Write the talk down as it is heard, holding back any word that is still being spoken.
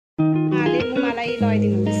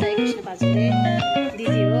लगाइदिनु हुँदैछ है कृष्ण बाजुले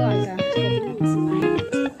दिदी हो अन्त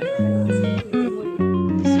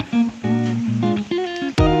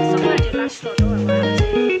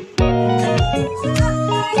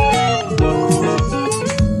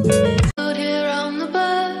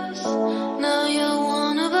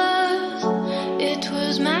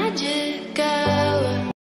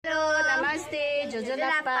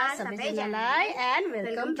सबैजनालाई and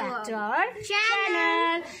welcome back to our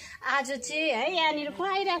channel. आज चाहिँ है यहाँनिर को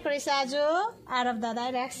आइरहेको रहेछ, आज आरब दादा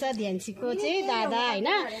आइरहेको छ, ध्यान्सीको चाहिँ दादा होइन।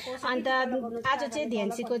 अन्त आज चाहिँ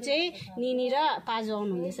ध्यान्सीको चाहिँ निनी र पाजु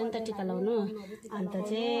आउनु हुँदैछ नि त टिका लाउनु। अन्त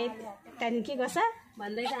चाहिँ त्यहाँदेखि के गर्छ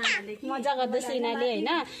भन्दैछ आमाले, मजा गर्दैछ यिनीहरूले होइन,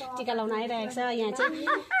 टिका लाउन आइरहेको छ। यहाँ चाहिँ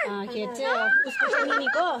के चाहिँ उसको चाहिँ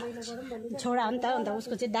निनीको छोरा हो नि त, अन्त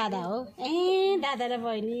उसको चाहिँ दादा हो। दादा र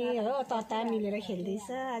बहिनी हो तता मिलेर खेल्दैछ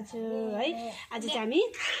आज है। आज चाहिँ हामी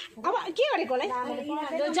अब के गरेको होला है,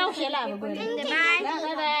 जाउँ खेला अब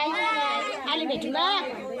अहिले भेटौँ ल।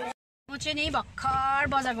 म चाहिँ नि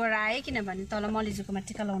भर्खर बजार गएर आएँ, किनभने तल मलिजुकोमा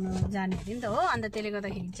टिका लाउनु जाने थिएँ नि त हो। अन्त त्यसले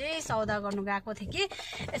गर्दाखेरि चाहिँ सौदा गर्नु गएको थिएँ कि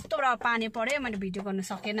यस्तो र पानी पऱ्यो, मैले भिडियो गर्नु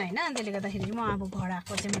सकेन होइन। त्यसले गर्दाखेरि म अब घर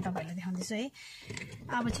आएको चाहिँ म तपाईँहरूलाई देखाउँदैछु है।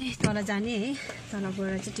 अब चाहिँ तल जाने है, तल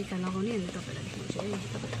गएर चाहिँ टिका लगाउने, अनि तपाईँलाई देखाउँछु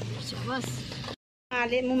है। बस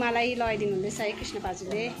मुमालाई लगाइदिनु हुँदैछ है कृष्ण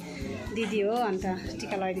बाजुले दिदी हो, अन्त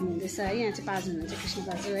टिका लगाइदिनु हुँदैछ है। यहाँ चाहिँ पाजु हुनुहुन्छ कृष्ण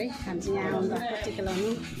बाजु है। हामी चाहिँ यहाँ आउनु भएको टिका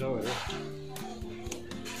लाउनु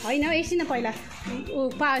होइन, एकछिन पहिला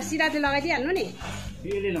सिराले लगाइदिइहाल्नु नि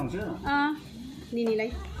निनीलाई।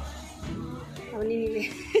 अब निनीले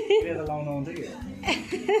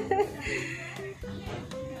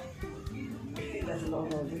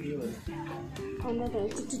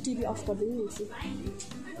टिभी अफ गरिदिनु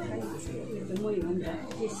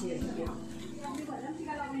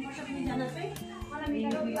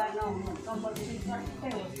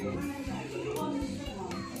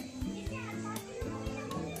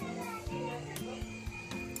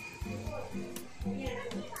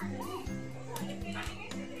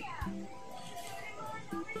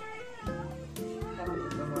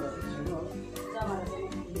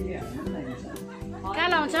कहाँ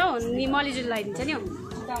लाउँछ हौ नि, मलिजु लगाइदिन्छ नि हौ।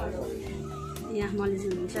 यहाँ मलिजु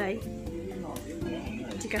हुन्छ है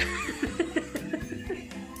टिका।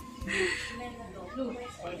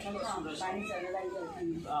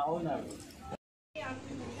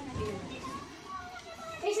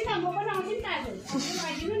 एकछिन म पनि आउँछु नि दाजु,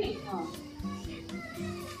 लगाइदिनु नि।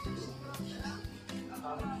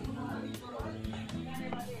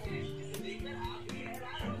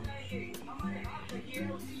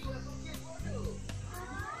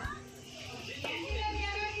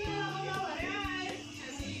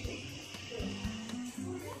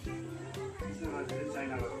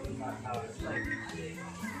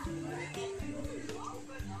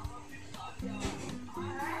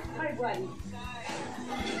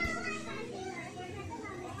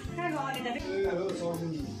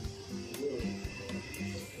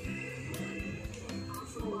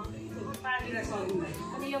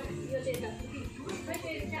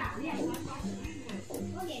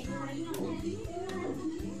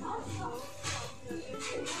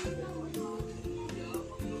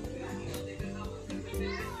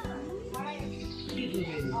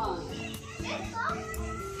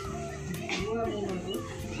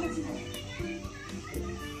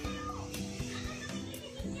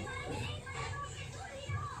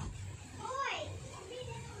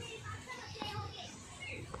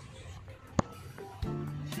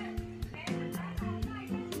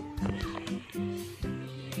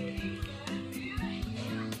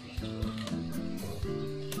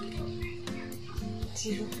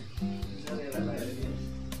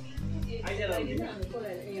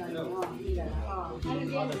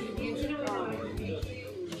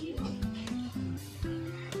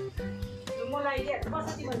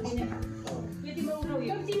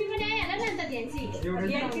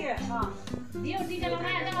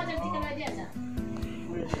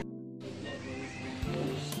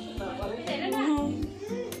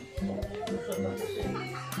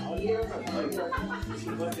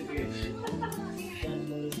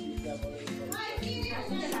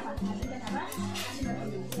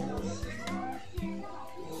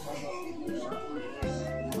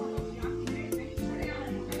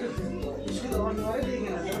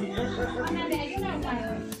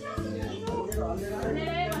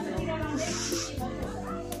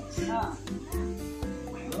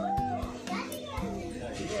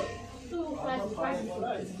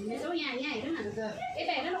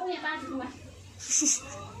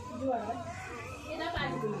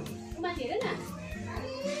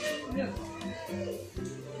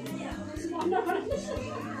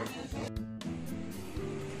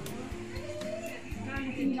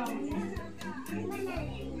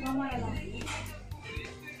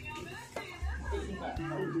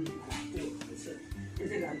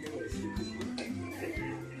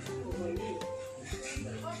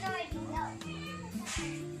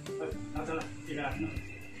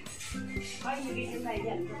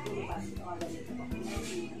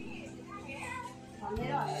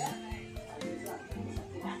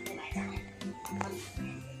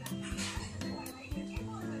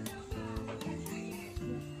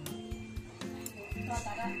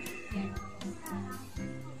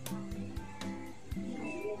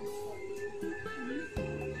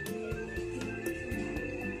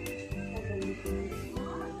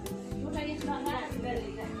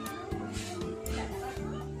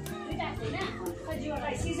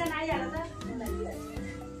 सिजन आइहाल्यो त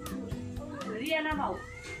रियाना भाउ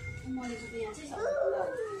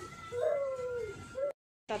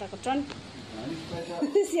तताको टन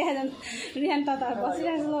स्याहार रियान तता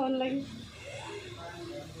बसिरहेको छ भन्नु लागि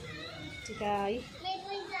टिका है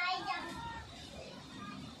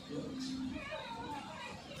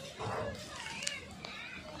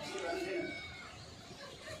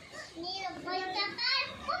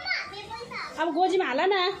अब गोजीमा हाल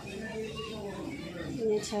न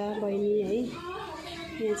यहाँ छ बहिनी है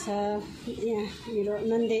यहाँ छ यहाँ मेरो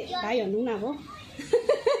नन्दे भाइ हुनु न अब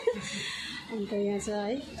अन्त यहाँ छ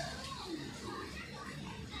है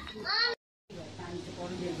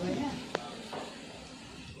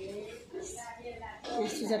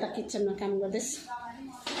सुजाता किचनमा काम गर्दैछ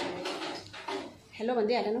हेलो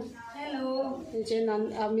भन्दै हाल न हेलो यो चाहिँ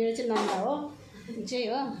मेरो चाहिँ नन्दा हो यो चाहिँ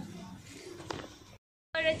हो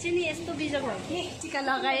चाहिँ नि यस्तो बिजोग भयो कि टिका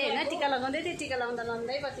लगाएँ होइन टिका लगाउँदै थिएँ टिका लगाउँदा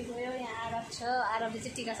लगाउँदै कति गयो यहाँ आरब छ आरबले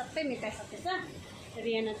चाहिँ टिका सबै मेटाइसकेछ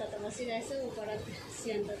रियाना त बसिरहेछ उबाट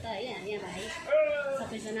सियान त है यहाँ भाइ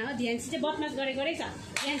सबैजना हो ध्यान्सी चाहिँ बदमास गरेकै छ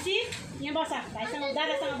ध्यान्सी यहाँ बस भाइसँग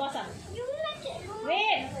दादासँग बस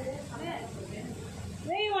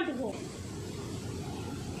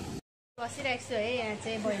बसिरहेको छु है यहाँ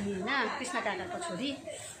चाहिँ बहिनी होइन कृष्ण काकाको छोरी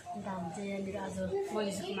अन्त हामी चाहिँ यहाँनिर आज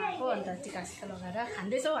मलेसियामा आएको अन्त टिका सिका लगाएर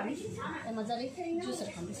खाँदैछौँ हामी मजाले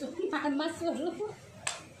जुसहरू खाँदैछौँ मासुहरू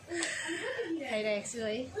खाइरहेको छु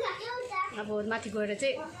है अब माथि गएर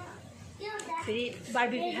चाहिँ फेरि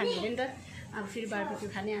बार्बेक्यू खानु पऱ्यो नि त अब फेरि बार्बेक्यू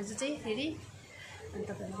खाने आज चाहिँ फेरि अनि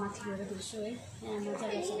तपाईँहरू माथि गएर भेट्छु है यहाँ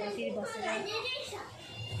मजाले फेरि बसेर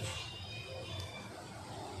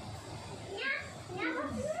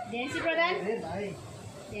ध्यान्सी प्रधान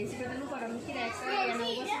ध्यान्सी प्रधान पढाउनु किरहेको छ यहाँ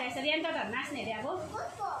बसिरहेको छ रियान त नाच्ने अरे अब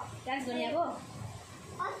डान्स गर्ने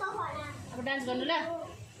अब डान्स गर्नु ल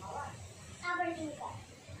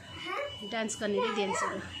डान्स गर्ने रे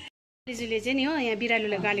ध्यान्सीहरू दिजुले चाहिँ नि हो यहाँ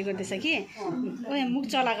बिरालुलाई गाली गर्दैछ कि ओ यहाँ मुख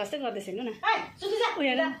चलाएको जस्तै गर्दैछ हेर्नु न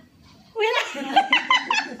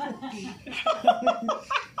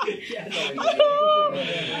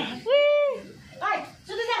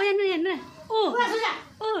हेर्नु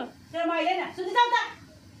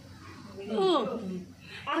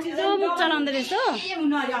मुख चलाउँदो रहेछ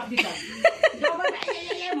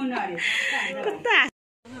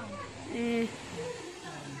ए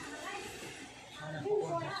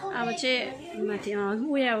अब चाहिँ माथि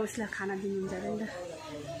उयो उसलाई खाना दिनुहुन्छ अरे नि त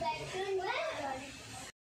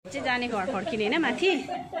चाहिँ जाने घर फर्किने होइन माथि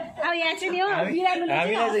अब यहाँ चाहिँ नि हो बिरालुले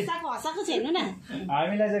हँसाएको छ हेर्नु न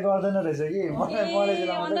हामीलाई चाहिँ गर्दैन रहेछ कि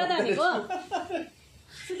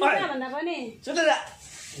भन्दा पनि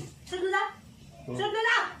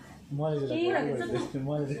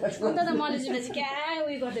अन्त त मलेजुले चाहिँ क्या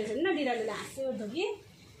उयो गर्दैछ नि बिरालुले हाँस्यो ओर्दो कि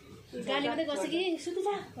गाली मात्रै गर्छ कि सुत्नु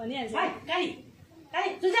जा भनिहाल्छ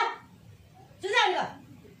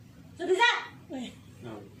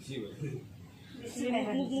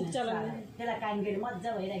मुख चलाउने त्यसलाई काम गरेर मजा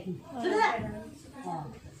भइरहेको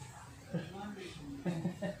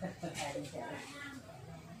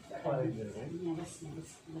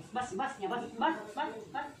बस बस यहाँ बस बस बस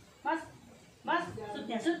बस बस बस सुत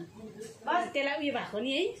त्यहाँ सुत बस त्यसलाई उयो भएको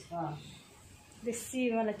नि है बेसी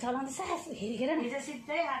मलाई चलाउँदैछ हेरिखेर हिजो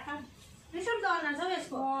सिधै आँखा रिस उठ्दो छ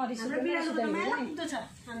यसको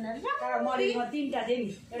मरिमा तिनवटा थियो नि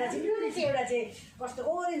एउटा चाहिँ एउटा चाहिँ कस्तो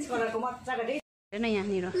ओरेन्ज कलरको मजाको हेर्न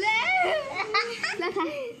यहाँनिर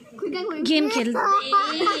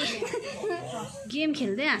गेम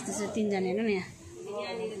खेल्दै हाँस्दैछ तिनजना हेर्नु न यहाँ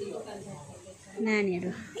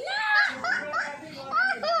नानीहरू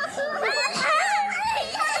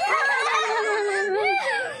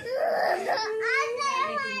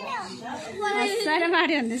साह्रो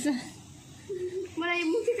माऱ्यो भन्दैछ मलाई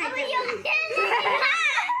मुक्ति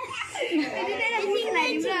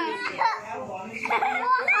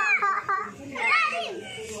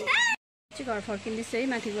घर फर्किँदैछ है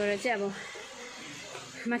माथि गएर चाहिँ अब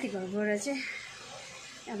माथि घर गएर चाहिँ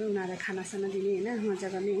अब उनीहरूलाई खानासाना दिने होइन मजा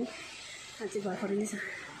गर्ने है। अझै भर्खरै नै छ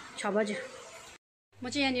 6 बज्यो। म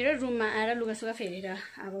चाहिँ यहाँनिर रुममा आएर लुगासुगा फेरेर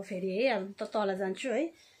अब फेरि है अब तल जान्छु है।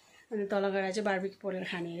 अनि तल गएर चाहिँ बार्बिक्यू पोलेर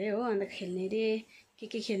खाने अरे हो। अन्त खेल्ने अरे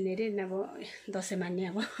के खेल्ने अरे अब दसैँ मान्ने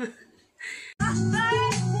अब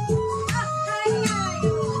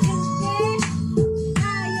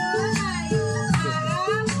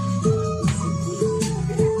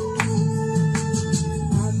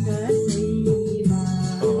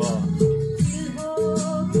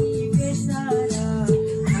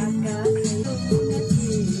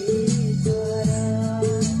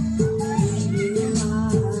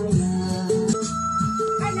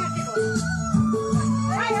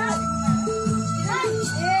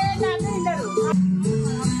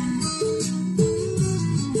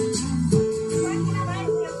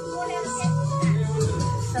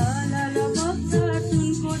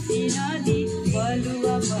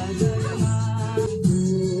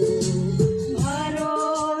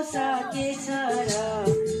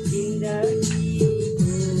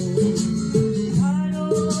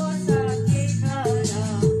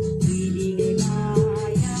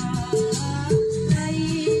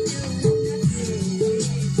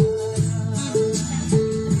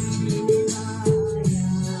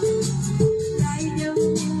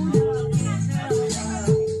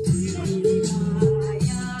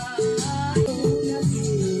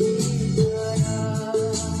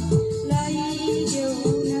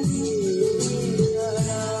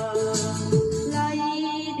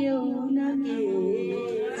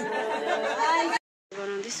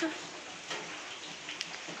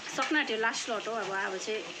सक्नाट्यो लास्ट लट हो। अब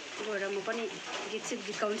चाहिँ गएर म पनि गीत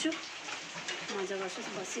गाउँछु मजा गर्छु।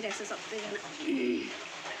 बसिरहेको छ सबैजना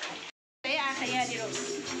है। आँखा यहाँनिर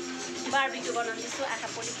बार्बिक्यू बनाउँदैछु आँखा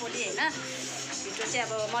पोली होइन। भिडियो चाहिँ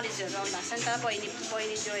अब मरिजहरू आउनु भएको छ नि त बहिनी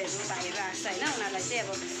जोहरू भाइहरू आएको छ होइन। उनीहरूलाई चाहिँ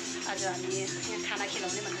अब आज हामी यहाँ खाना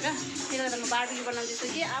खिलाउने भनेर त्यसले गर्दा म बार्बिक्यू बनाउँदैछु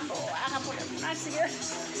कि अब आँखा पोलेर आएको छ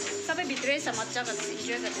सबै भित्रै छ मजा गर्दैछ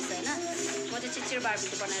इन्जोय गर्दैछ होइन। म चाहिँ छिटो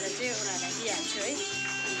बार्बिक्यू बनाएर चाहिँ उनीहरूलाई दिइहाल्छु है।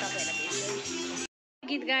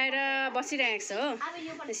 गीत गाएर बसिरहेको छ हो।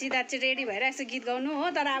 सिद्धार्थ चाहिँ रेडी भइरहेको छ गीत गाउनु हो।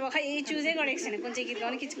 तर अब खै चुजै गरेको छैन कुन चाहिँ गीत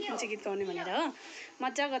गाउने कुन चाहिँ गीत गाउने भनेर हो।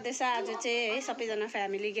 मजा गर्दैछ आज चाहिँ है। सबैजना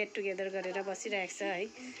फ्यामिली गेट टुगेदर गरेर बसिरहेको छ है।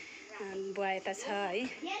 बुवा यता छ है।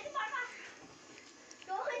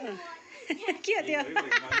 के हो त्यो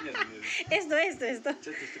यस्तो यस्तो यस्तो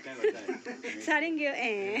सारिङ्ग्यो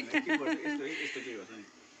ए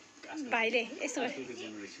भाइले यस्तो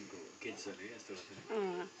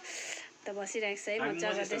त बसिरहेको छ है। मजा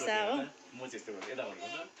गर्दैछ हो।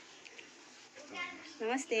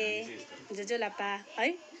 नमस्ते जोजो लापा है।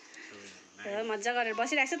 मजा गरेर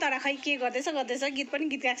बसिरहेको छ। तर खै के गर्दैछ गीत पनि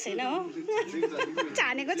गीत गाएको छैन हो।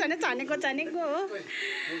 छानेको हो।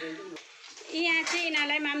 यहाँ चाहिँ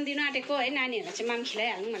यिनीहरूलाई माम दिनु आँटेको है। नानीहरूलाई चाहिँ माम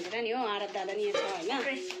खिलाइहाल्नु भनेर नि हो। आरब दादा नि यहाँ छ होइन।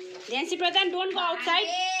 ध्यान्सी प्रधान डोन्ट गो आउटसाइड।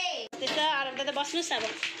 त्यस्तो आरब दादा बस्नुहोस् अब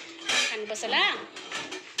खानुपर्छ ल।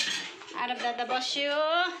 आरब दादा बस्यो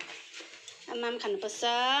माम खानुपर्छ।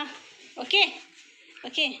 ओके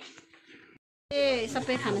ओके ए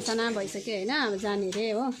सबै खानासाना भइसक्यो होइन। अब जाने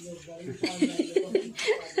रे हो।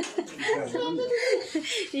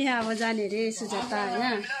 यहाँ अब जाने रे सुजाता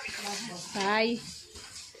होइन भाइ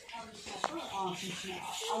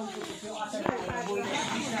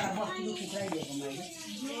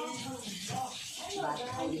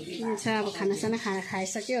अब खानासाना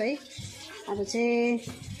खाइसक्यो है। अब चाहिँ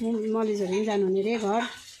मलिजहरू पनि जानुहुने रे घर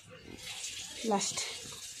लास्ट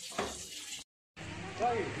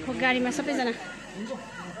गाडीमा सबैजना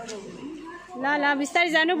ल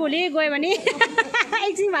बिस्तारै जानु। भोलि गयो भने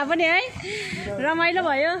एकछिन भए पनि है रमाइलो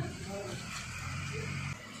भयो।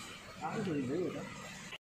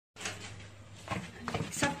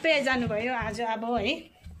 सबै जानुभयो आज अब है।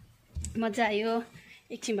 मजा आयो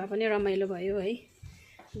एकछिन भए पनि रमाइलो भयो है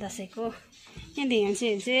दसैँको। यहाँ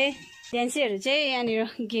ध्यान्सीहरू चाहिँ यहाँनिर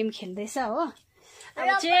गेम खेल्दैछ हो। अब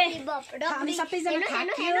चाहिँ हामी सबैजना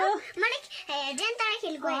थाक्यो।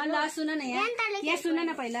 ल सुन न यहाँ सुन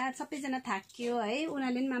न पहिला सबैजना थाक्यो है।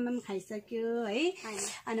 उनीहरूले पनि मामा खाइसक्यो है।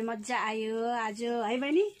 अनि मजा आयो आज है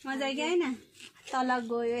बहिनी मजा आयो कि होइन। तल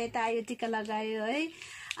गयो यता आयो टिका लगायो है।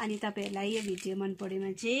 अनि तपाईहरुलाई यो भिडियो मन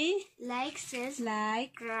परेमा चाहिँ लाइक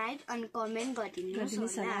अनि कमेन्ट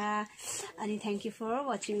गरिदिनुहोस् होला। अनि thank you for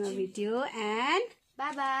watching our video and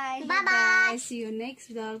bye bye C you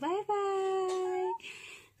next vlog। Bye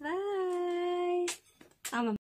bye.